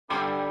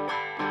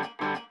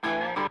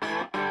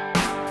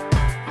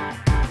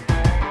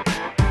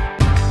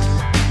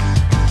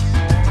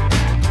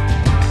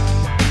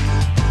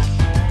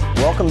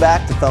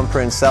back to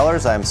Thumbprint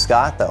Cellars. I'm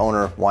Scott, the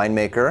owner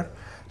winemaker.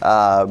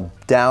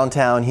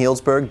 Downtown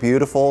Healdsburg,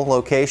 beautiful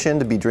location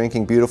to be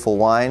drinking beautiful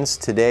wines.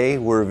 Today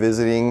we're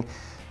visiting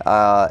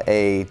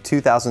a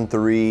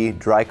 2003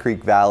 Dry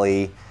Creek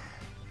Valley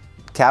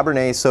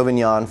Cabernet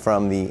Sauvignon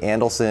from the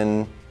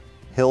Andolsen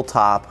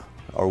Hilltop,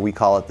 or we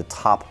call it the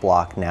Top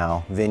Block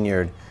now,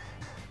 vineyard.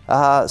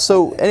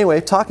 So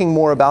anyway, talking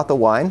more about the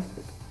wine.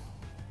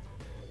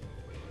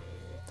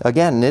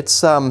 Again,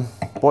 it's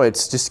boy,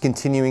 it's just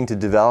continuing to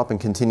develop and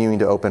continuing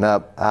to open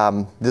up.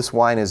 This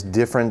wine is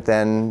different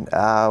than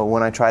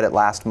when I tried it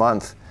last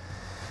month.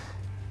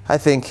 I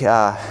think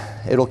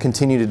it'll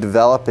continue to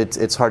develop.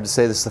 It's hard to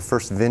say this is the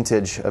first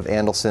vintage of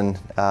Andolsen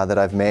that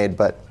I've made,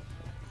 but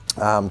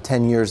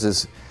 10 years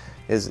is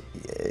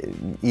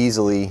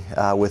easily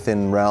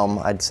within realm.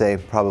 I'd say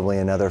probably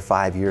another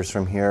 5 years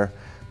from here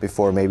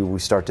before maybe we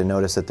start to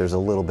notice that there's a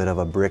little bit of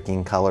a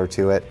bricking color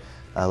to it,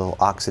 a little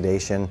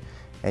oxidation.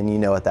 And you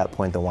know at that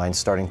point the wine's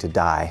starting to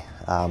die.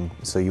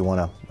 So you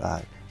want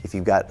to, if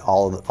you've got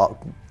all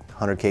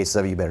 100 cases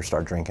of it, you better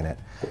start drinking it.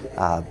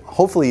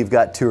 Hopefully you've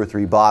got 2 or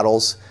 3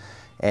 bottles,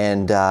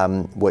 and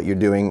what you're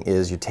doing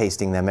is you're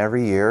tasting them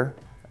every year,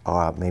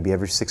 maybe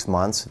every 6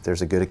 months if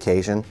there's a good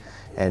occasion,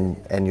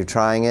 and you're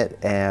trying it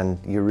and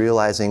you're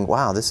realizing,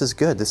 wow, this is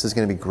good, this is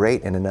going to be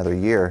great in another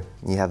year.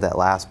 You have that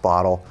last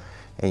bottle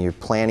and you're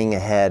planning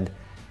ahead,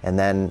 and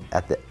then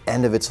at the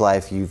end of its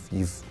life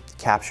you've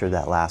captured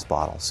that last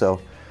bottle. So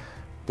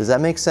does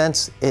that make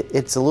sense?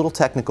 It's a little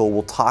technical.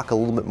 We'll talk a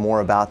little bit more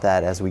about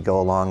that as we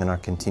go along in our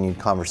continued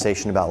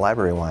conversation about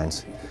library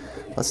wines.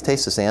 Let's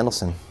taste this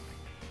Andolsen.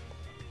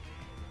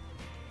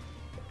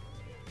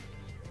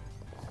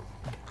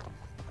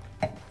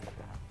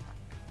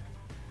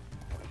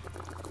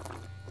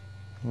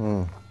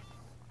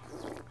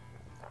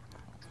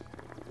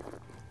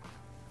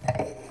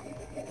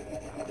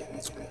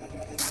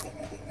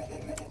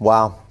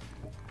 Wow.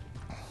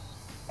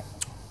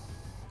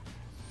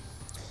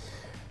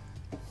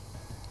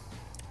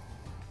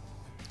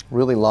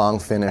 Really long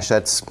finish.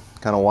 That's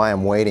kind of why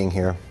I'm waiting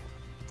here.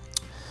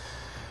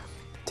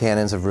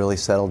 Tannins have really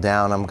settled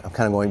down. I'm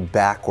kind of going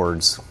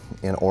backwards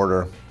in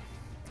order.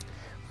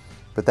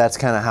 But that's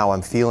kind of how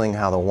I'm feeling,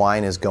 how the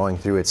wine is going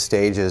through its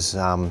stages.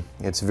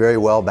 It's very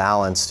well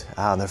balanced.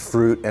 The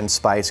fruit and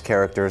spice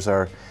characters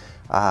are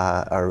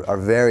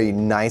very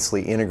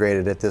nicely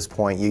integrated at this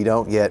point. You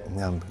don't get,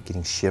 I'm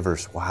getting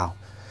shivers, wow.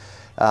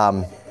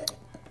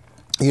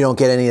 You don't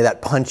get any of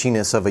that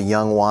punchiness of a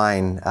young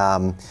wine.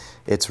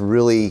 It's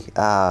really,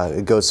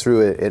 it goes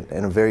through it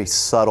in a very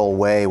subtle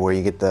way where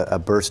you get a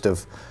burst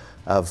of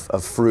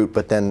fruit,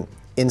 but then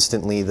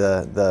instantly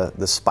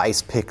the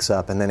spice picks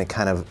up and then it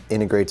kind of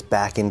integrates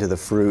back into the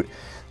fruit.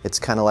 It's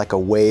kind of like a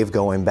wave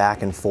going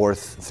back and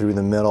forth through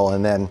the middle,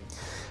 and then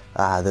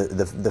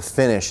the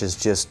finish is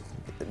just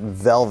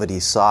velvety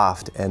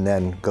soft and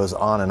then goes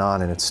on,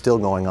 and it's still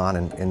going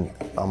on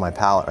my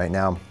palate right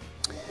now.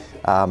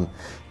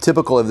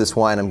 Typical of this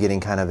wine, I'm getting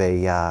kind of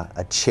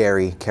a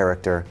cherry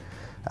character.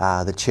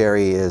 The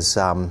cherry is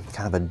kind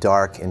of a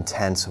dark,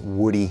 intense,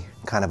 woody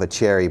kind of a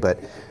cherry, but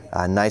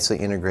nicely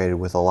integrated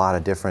with a lot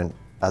of different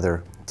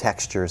other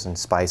textures and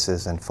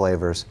spices and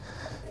flavors.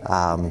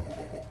 Wow,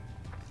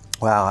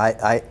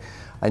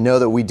 I know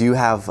that we do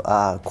have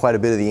quite a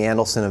bit of the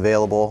Andolsen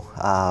available.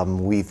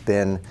 We've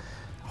been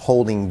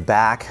holding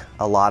back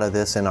a lot of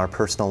this in our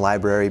personal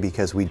library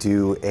because we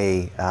do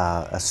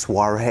a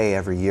soiree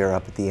every year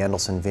up at the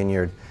Andolsen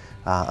Vineyard.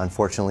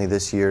 Unfortunately,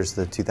 this year's,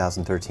 the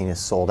 2013, is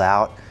sold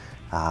out.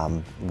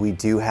 We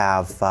do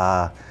have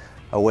a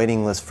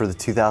waiting list for the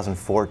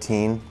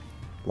 2014.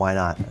 Why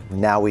not?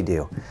 Now we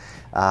do.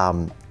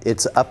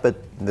 It's up at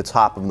the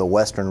top of the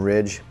western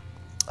ridge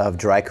of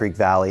Dry Creek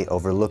Valley,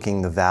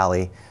 overlooking the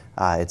valley.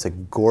 It's a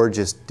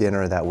gorgeous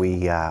dinner that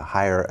we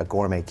hire a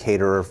gourmet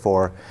caterer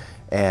for,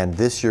 and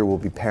this year we'll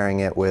be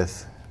pairing it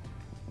with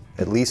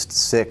at least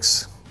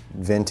 6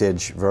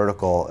 vintage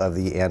vertical of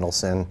the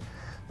Andolsen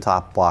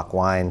Top Block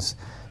wines,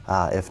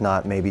 if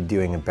not maybe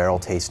doing a barrel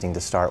tasting to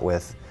start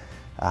with.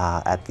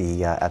 At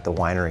the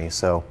winery.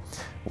 So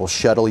we'll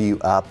shuttle you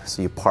up,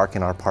 so you park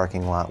in our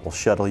parking lot. We'll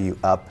shuttle you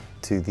up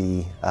to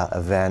the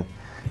event.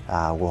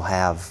 We'll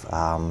have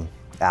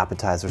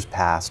appetizers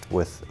passed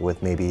with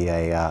maybe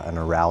an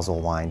arousal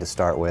wine to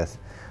start with,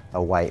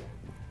 a white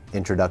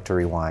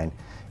introductory wine,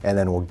 and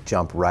then we'll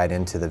jump right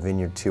into the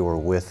vineyard tour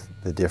with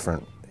the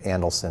different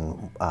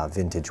Andolsen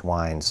vintage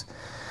wines.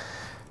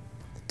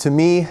 To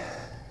me,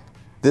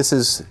 this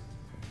is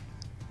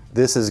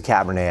a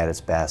Cabernet at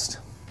its best.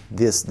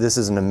 This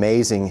is an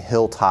amazing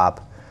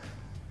hilltop,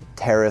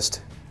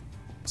 terraced,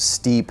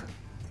 steep,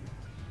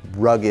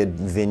 rugged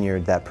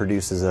vineyard that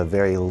produces a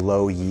very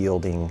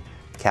low-yielding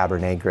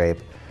Cabernet grape.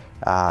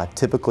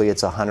 Typically,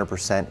 it's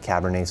 100%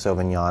 Cabernet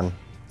Sauvignon.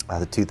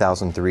 The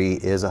 2003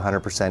 is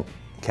 100%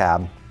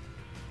 Cab.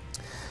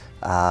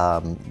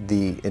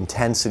 The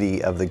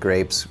intensity of the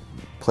grapes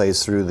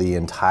plays through the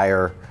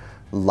entire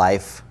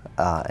life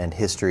and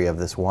history of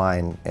this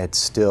wine. It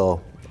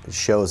still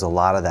shows a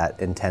lot of that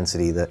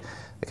intensity, the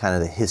kind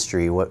of the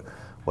history, what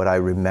I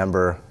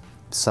remember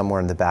somewhere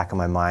in the back of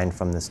my mind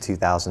from this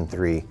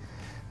 2003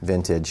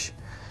 vintage.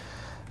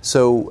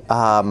 So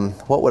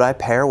what would I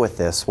pair with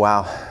this?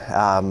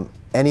 Wow,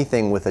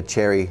 anything with a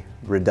cherry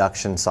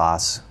reduction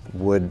sauce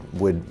would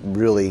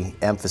really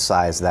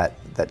emphasize that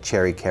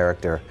cherry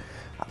character.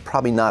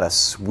 Probably not a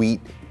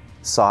sweet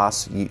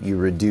sauce. You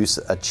reduce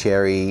a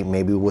cherry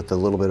maybe with a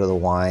little bit of the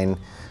wine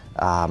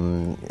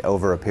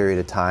over a period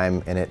of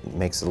time, and it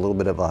makes a little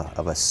bit of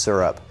a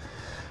syrup.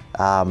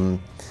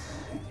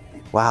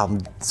 Wow,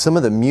 some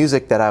of the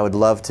music that I would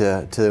love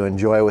to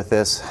enjoy with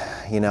this,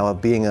 you know,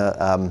 being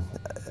a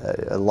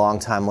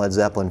longtime Led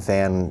Zeppelin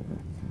fan,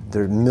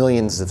 there are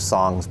millions of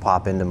songs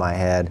pop into my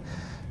head.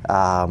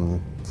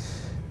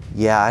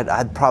 Yeah,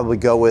 I'd probably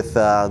go with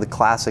the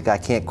classic "I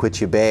Can't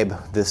Quit You, Babe."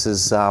 This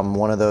is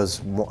one of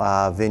those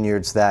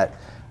vineyards that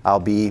I'll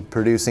be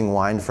producing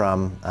wine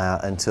from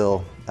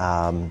until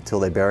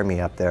they bury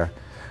me up there.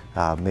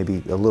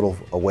 Maybe a little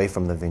away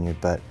from the vineyard,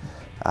 but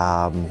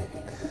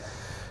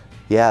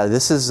yeah,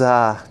 this is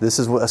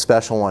a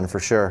special one for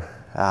sure.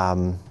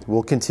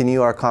 We'll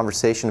continue our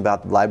conversation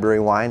about library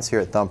wines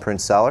here at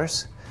Thumbprint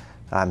Cellars.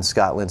 I'm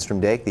Scott Lindstrom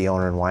Dake, the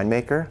owner and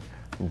winemaker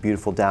in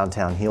beautiful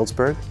downtown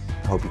Healdsburg.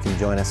 I hope you can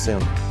join us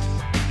soon.